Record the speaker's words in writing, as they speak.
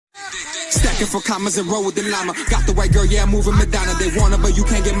Stacking for commas and roll with the llama. Got the white girl, yeah, I'm moving Madonna. They want her, but you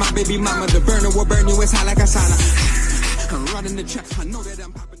can't get my baby mama. The burner will burn you, it's hot like a sauna. I'm running the check, I know that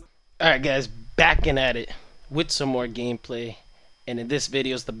I'm popping. Alright guys, backing at it with some more gameplay. And in this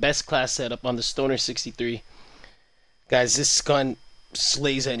video is the best class setup on the Stoner 63. Guys, this gun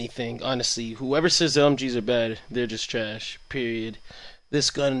slays anything, honestly. Whoever says LMGs are bad, they're just trash, period.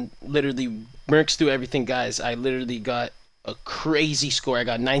 This gun literally mercs through everything, guys. I literally got a crazy score. I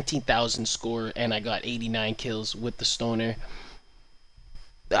got 19,000 score, and I got 89 kills with the Stoner.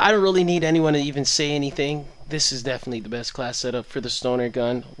 I don't really need anyone to even say anything. This is definitely the best class setup for the Stoner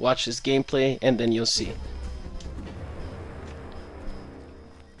gun. Watch this gameplay, and then you'll see.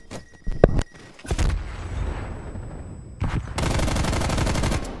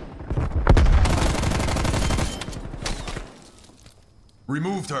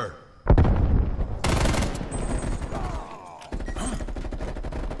 Removed her.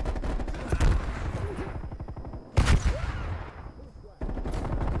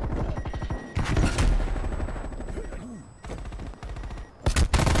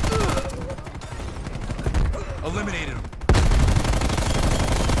 Eliminated him.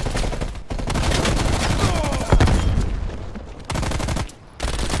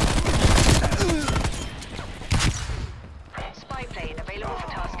 Spy plane available for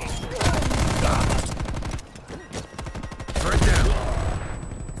tasking. Right down.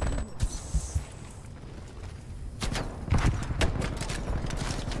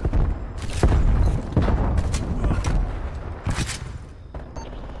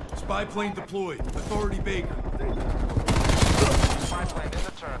 Spy plane deployed. Authority Baker. Spy plane in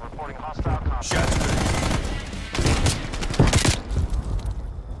the turn, reporting hostile contact. Shots good.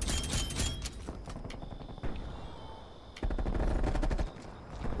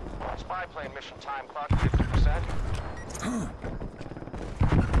 Spy plane mission time clock 50%.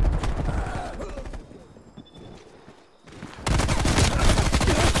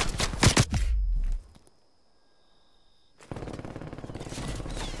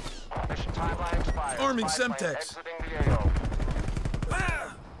 Mission timeline expired. Arming Spy plane Semtex. exiting the AO.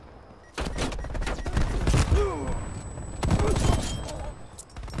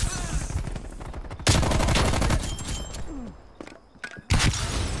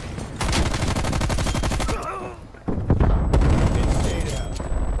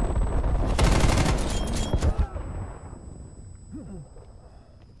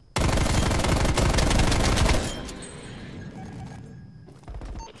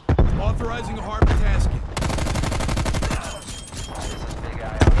 Authorizing a harbor tasking. This is Big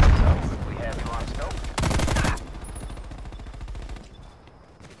Eye Amaterasu. We have you on scope.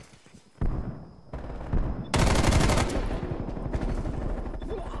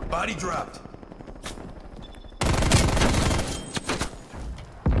 Body dropped.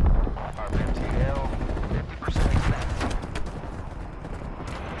 Our MTL 50% spent.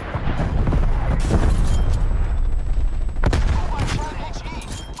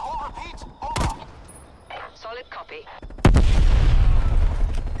 Solid copy.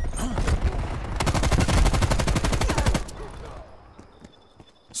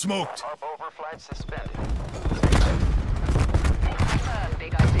 Smoked. Up overflight suspended. Confirmed,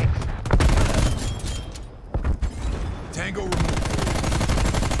 Big Eye 6. Tango removed.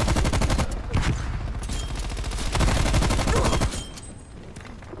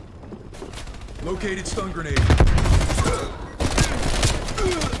 Located stun grenade.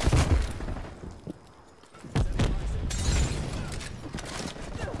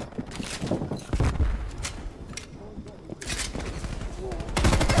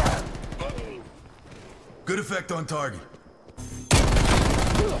 Good effect on target.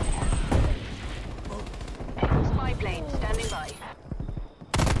 Spy plane standing by.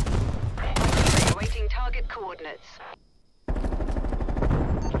 Awaiting target coordinates.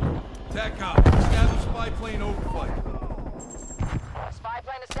 TACCOM, establish spy plane overflight. Spy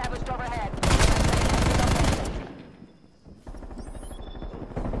plane established overhead.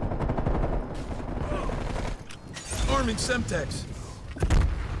 Arming Semtex.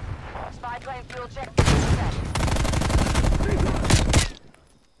 Spy plane fuel check.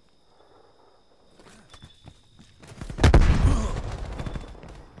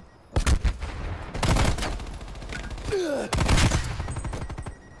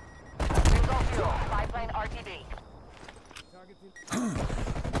 Single fuel. Spy plane RTB.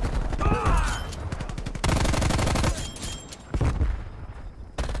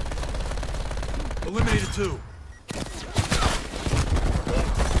 Eliminated 2.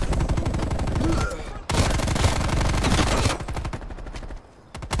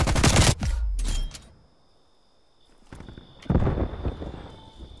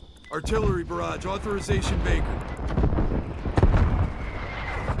 Artillery barrage, authorization Baker.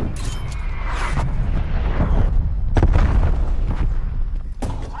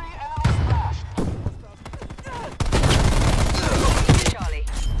 Charlie.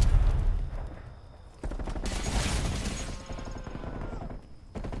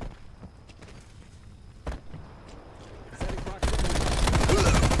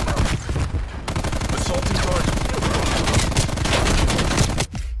 Assaulting target.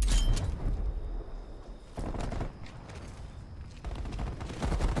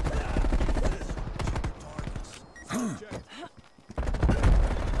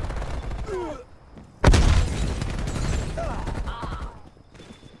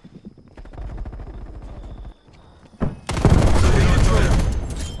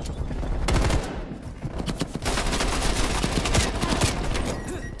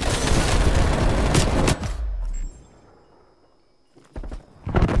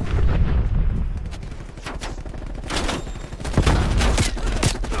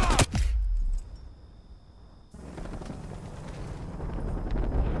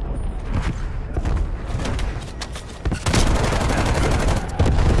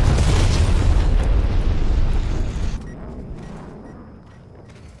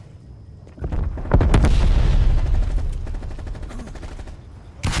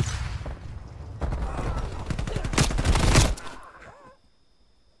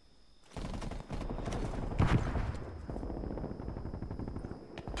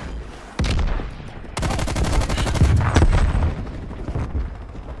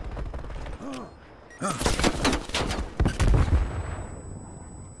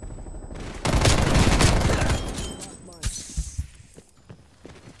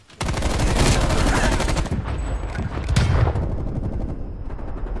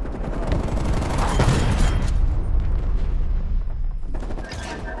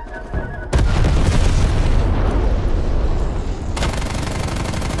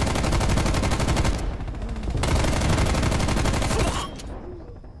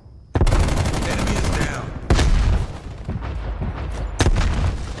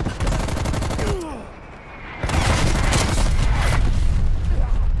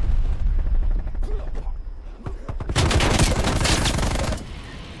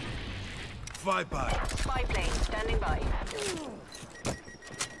 Bye-bye. Spy plane standing by.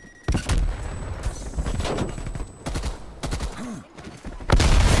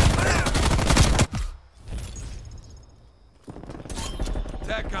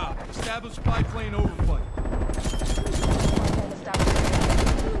 TACOM, establish spy plane overflight.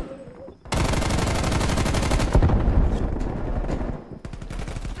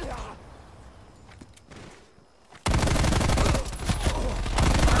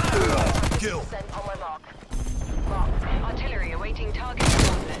 Kill. Sent on my mark. Mark. Artillery awaiting target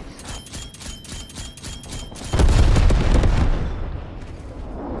coordinates.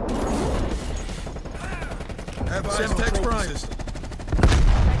 Have eyes on Semtex trophy Prime. system.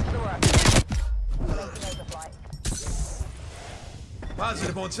 Thanks for the work. Making overflight.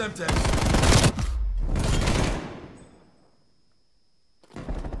 Positive on Semtex.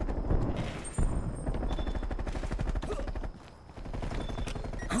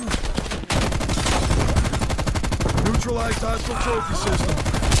 Neutralized hostile trophy system.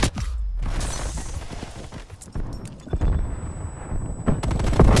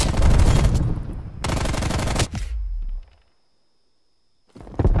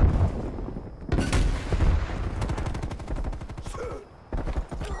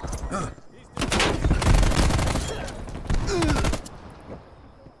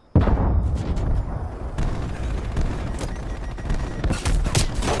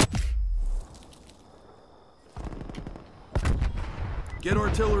 Get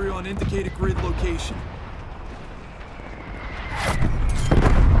artillery on indicated grid location.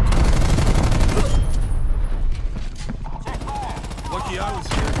 Lucky I was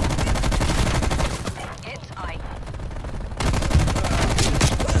here. Hit I.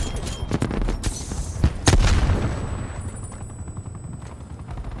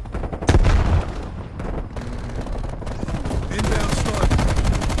 Inbound start.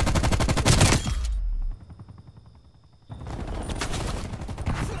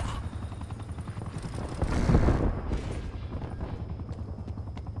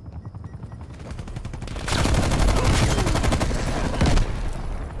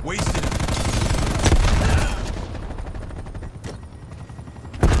 Wasted it.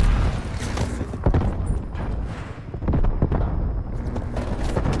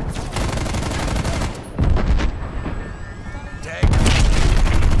 Tag.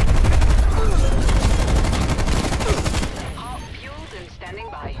 Heart fueled and standing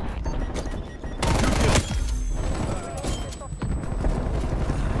by.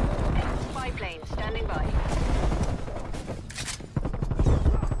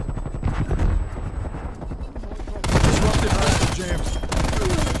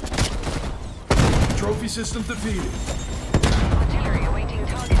 system defeated. Artillery awaiting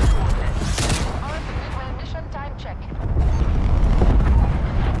target coordinates. Mission time check.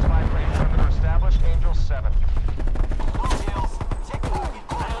 Spy plane perimeter established. Angel 7.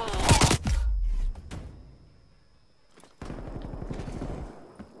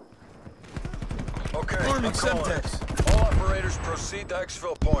 Okay, Arming I'm calling Semtex. it. All operators proceed to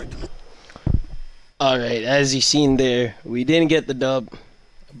exfil point. Alright, as you seen there, we didn't get the dub,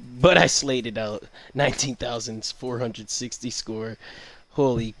 but I slayed it out. 19,460 score.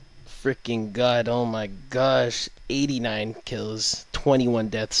 Holy freaking god, oh my gosh. 89 kills, 21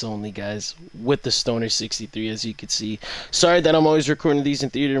 deaths only, guys, with the Stoner 63, as you can see. Sorry that I'm always recording these in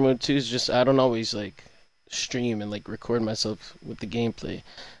theater mode too. It's just I don't always like stream and like record myself with the gameplay.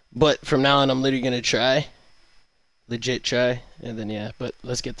 But from now on, I'm literally gonna try, legit try, and then yeah. But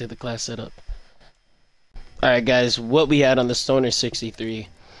let's get to the class setup. All right, guys, what we had on the Stoner 63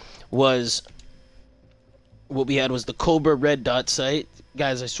 was the Cobra red dot sight.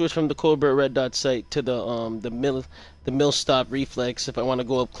 Guys, I switched from the Cobra red dot sight to the mill stop reflex if I want to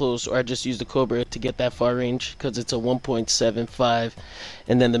go up close, or I just use the Cobra to get that far range because it's a 1.75,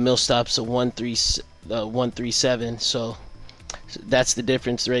 and then the mill stop's a 137. So that's the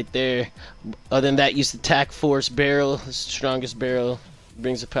difference right there. Other than that, use the tac force barrel, the strongest barrel,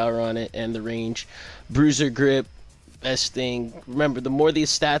 brings the power on it and the range. Bruiser grip, best thing. Remember, the more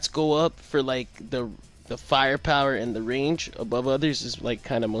these stats go up for like the firepower and the range above others is like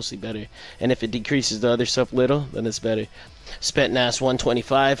kind of mostly better, and if it decreases the other stuff little, then it's better. Spent NAS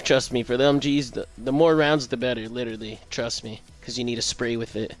 125, trust me, for the MGs, the more rounds the better, literally, trust me, because you need a spray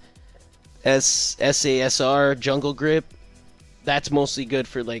with it. SASR jungle grip, that's mostly good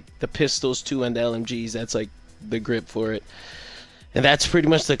for like the pistols too, and the LMGs. That's like the grip for it. And that's pretty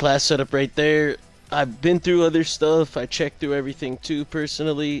much the class setup right there. I've been through other stuff. I checked through everything too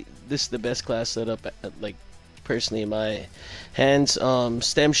personally. This is the best class setup, like personally in my hands.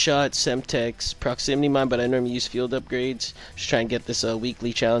 Stem shot, Semtex, proximity mine, but I normally use field upgrades. Just try and get this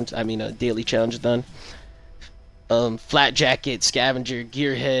weekly challenge, daily challenge done. Flat jacket, scavenger,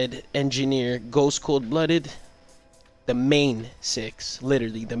 gearhead, engineer, ghost cold-blooded. The main 6,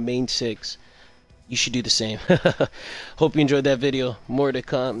 literally the main 6. You should do the same. Hope you enjoyed that video. More to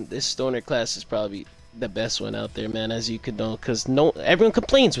come. This Stoner class is probably the best one out there, man, as you could know, because everyone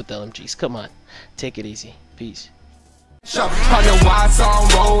complains with LMGs. Come on, take it easy. Peace. On the wide song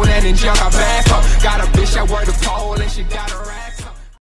road and in junk I back up. Got a bitch that wear the pole and she got a rack.